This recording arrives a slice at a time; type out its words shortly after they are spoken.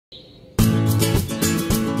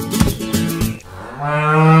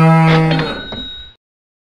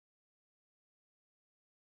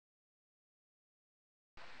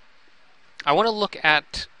I want to look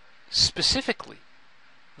at specifically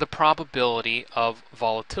the probability of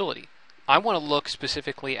volatility. I want to look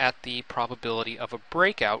specifically at the probability of a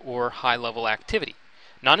breakout or high-level activity,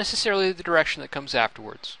 not necessarily the direction that comes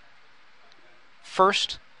afterwards.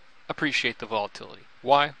 First, appreciate the volatility.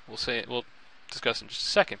 Why? We'll discuss in just a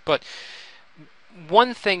second. But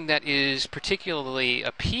one thing that is particularly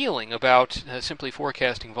appealing about simply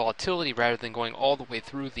forecasting volatility rather than going all the way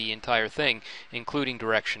through the entire thing, including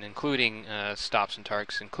direction, including stops and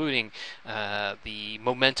targets, including the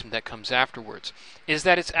momentum that comes afterwards, is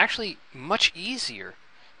that it's actually much easier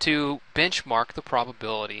to benchmark the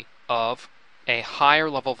probability of a higher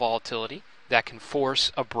level volatility that can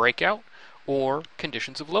force a breakout or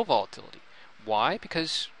conditions of low volatility. Why?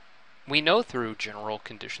 Because we know through general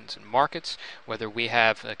conditions in markets, whether we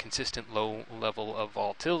have a consistent low level of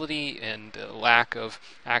volatility and a lack of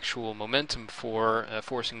actual momentum for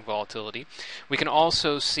forcing volatility, we can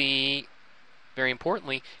also see, very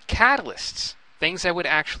importantly, catalysts, things that would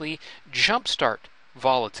actually jumpstart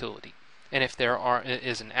volatility. And if there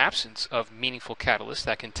is an absence of meaningful catalysts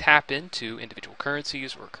that can tap into individual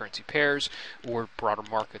currencies or currency pairs or broader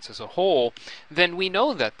markets as a whole, then we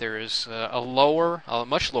know that there is a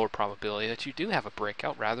much lower probability that you do have a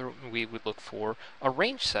breakout. Rather, we would look for a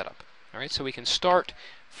range setup. All right, so we can start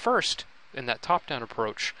first in that top-down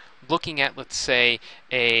approach, looking at, let's say,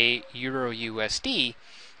 a Euro USD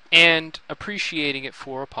and appreciating it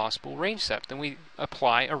for a possible range setup. Then we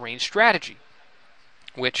apply a range strategy,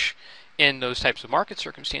 which in those types of market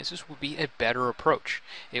circumstances would be a better approach.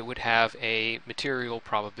 It would have a material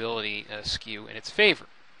probability skew in its favor.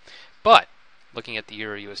 But looking at the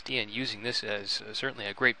Euro USD and using this as certainly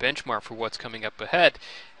a great benchmark for what's coming up ahead,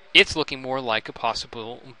 it's looking more like a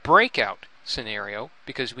possible breakout scenario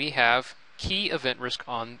because we have key event risk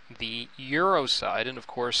on the Euro side, and of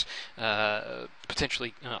course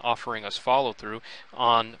potentially offering us follow through.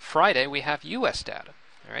 On Friday we have US data.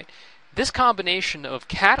 All right. This combination of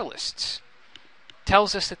catalysts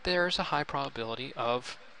tells us that there is a high probability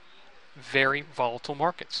of very volatile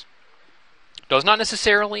markets. Does not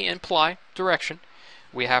necessarily imply direction.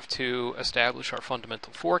 We have to establish our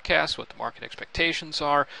fundamental forecast, what the market expectations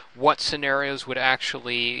are, what scenarios would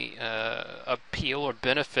actually appeal or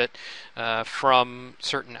benefit from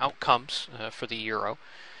certain outcomes for the euro.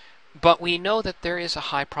 But we know that there is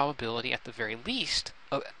a high probability, at the very least,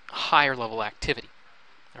 of higher level activity.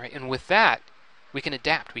 All right, and with that, we can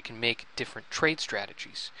adapt. We can make different trade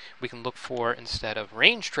strategies. We can look for, instead of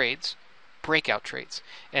range trades, breakout trades,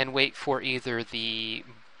 and wait for either the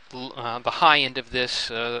high end of this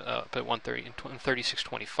up at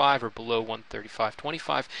 136.25 or below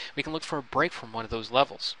 135.25. We can look for a break from one of those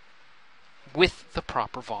levels with the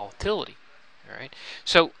proper volatility. All right,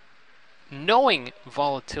 so knowing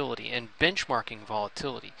volatility and benchmarking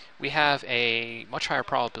volatility, we have a much higher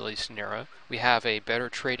probability scenario, we have a better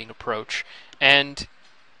trading approach, and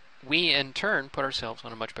we in turn put ourselves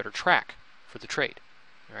on a much better track for the trade.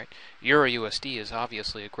 All right? Euro USD is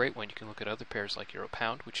obviously a great one. You can look at other pairs like Euro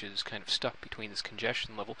Pound, which is kind of stuck between this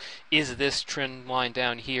congestion level. Is this trend line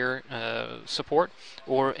down here support,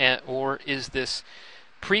 or is this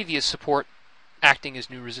previous support acting as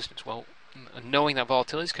new resistance? Well, knowing that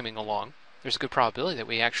volatility is coming along, there's a good probability that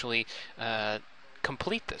we actually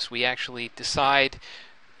complete this. We actually decide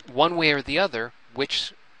one way or the other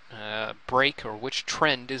which break or which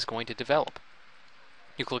trend is going to develop.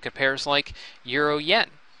 You can look at pairs like Euro Yen.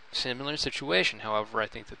 Similar situation. However, I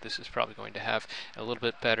think that this is probably going to have a little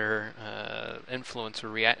bit better influence or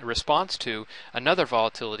response to another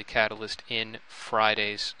volatility catalyst in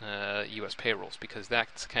Friday's U.S. payrolls, because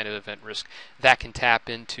that's the kind of event risk that can tap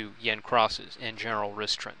into yen crosses and general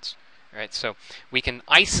risk trends. All right, so we can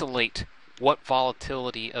isolate what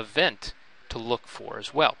volatility event to look for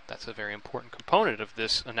as well. That's a very important component of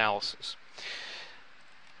this analysis.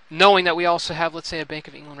 Knowing that we also have, let's say, a Bank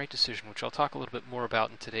of England rate decision, which I'll talk a little bit more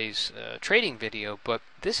about in today's trading video, but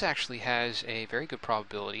this actually has a very good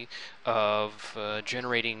probability of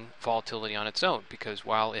generating volatility on its own, because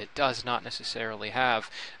while it does not necessarily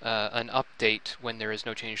have an update when there is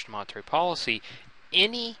no change to monetary policy,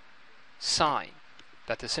 any sign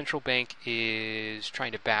that the central bank is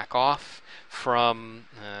trying to back off from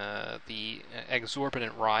the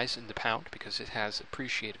exorbitant rise in the pound, because it has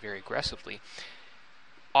appreciated very aggressively,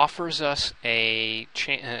 offers us a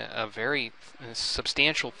very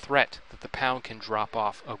substantial threat that the pound can drop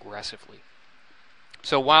off aggressively.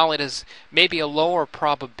 So while it is maybe a lower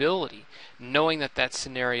probability, knowing that that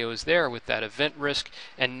scenario is there with that event risk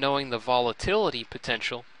and knowing the volatility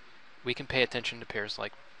potential, we can pay attention to pairs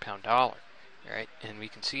like pound dollar. All right, and we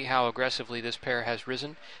can see how aggressively this pair has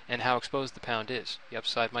risen and how exposed the pound is. The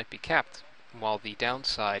upside might be capped while the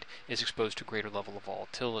downside is exposed to greater level of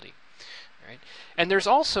volatility. Right? And there's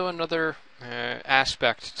also another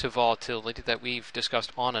aspect to volatility that we've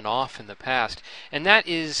discussed on and off in the past, and that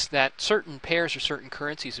is that certain pairs or certain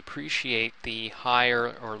currencies appreciate the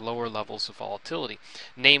higher or lower levels of volatility,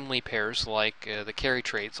 namely pairs like the carry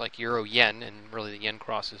trades like euro-yen, and really the yen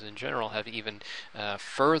crosses in general have even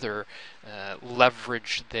further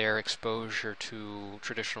leveraged their exposure to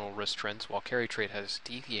traditional risk trends, while carry trade has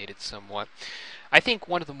deviated somewhat. I think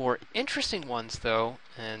one of the more interesting ones, though,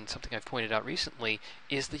 and something I've pointed out recently,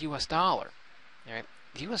 is the U.S. dollar. All right?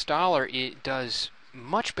 The U.S. dollar, it does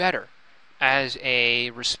much better as a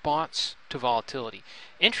response to volatility.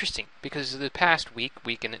 Interesting, because the past week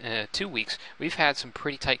and 2 weeks, we've had some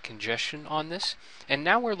pretty tight congestion on this, and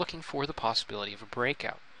now we're looking for the possibility of a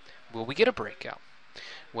breakout. Will we get a breakout?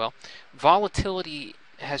 Well, volatility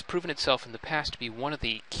has proven itself in the past to be one of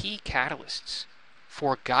the key catalysts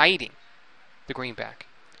for guiding the greenback,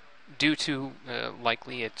 due to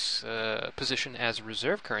likely its position as a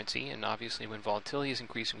reserve currency, and obviously when volatility is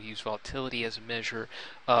increasing, we use volatility as a measure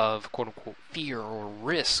of quote-unquote fear or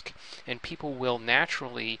risk, and people will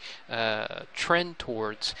naturally trend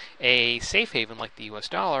towards a safe haven like the US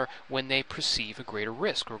dollar when they perceive a greater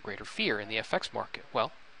risk or greater fear in the FX market.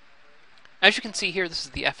 Well, as you can see here, this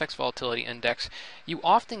is the FX Volatility Index. You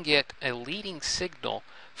often get a leading signal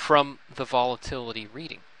from the volatility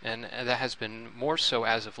reading, and that has been more so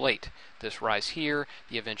as of late. This rise here,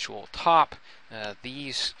 the eventual top,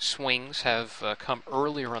 these swings have come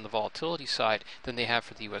earlier on the volatility side than they have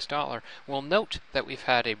for the US dollar. We'll note that we've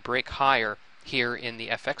had a break higher here in the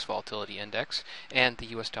FX Volatility Index, and the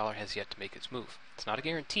US dollar has yet to make its move. It's not a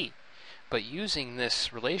guarantee, but using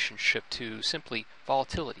this relationship to simply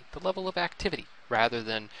volatility, the level of activity, rather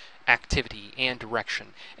than activity and direction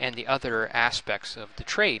and the other aspects of the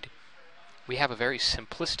trade, we have a very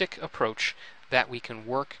simplistic approach that we can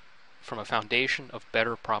work from a foundation of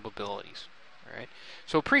better probabilities. All right?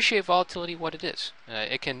 So appreciate volatility what it is.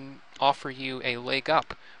 It can offer you a leg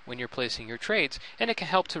up when you're placing your trades, and it can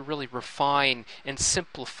help to really refine and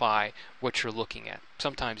simplify what you're looking at,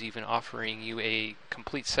 sometimes even offering you a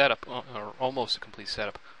complete setup, or almost a complete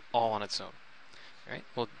setup, all on its own. All right?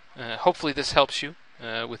 Well, hopefully this helps you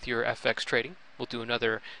with your FX trading. We'll do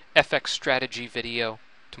another FX strategy video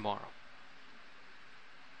tomorrow.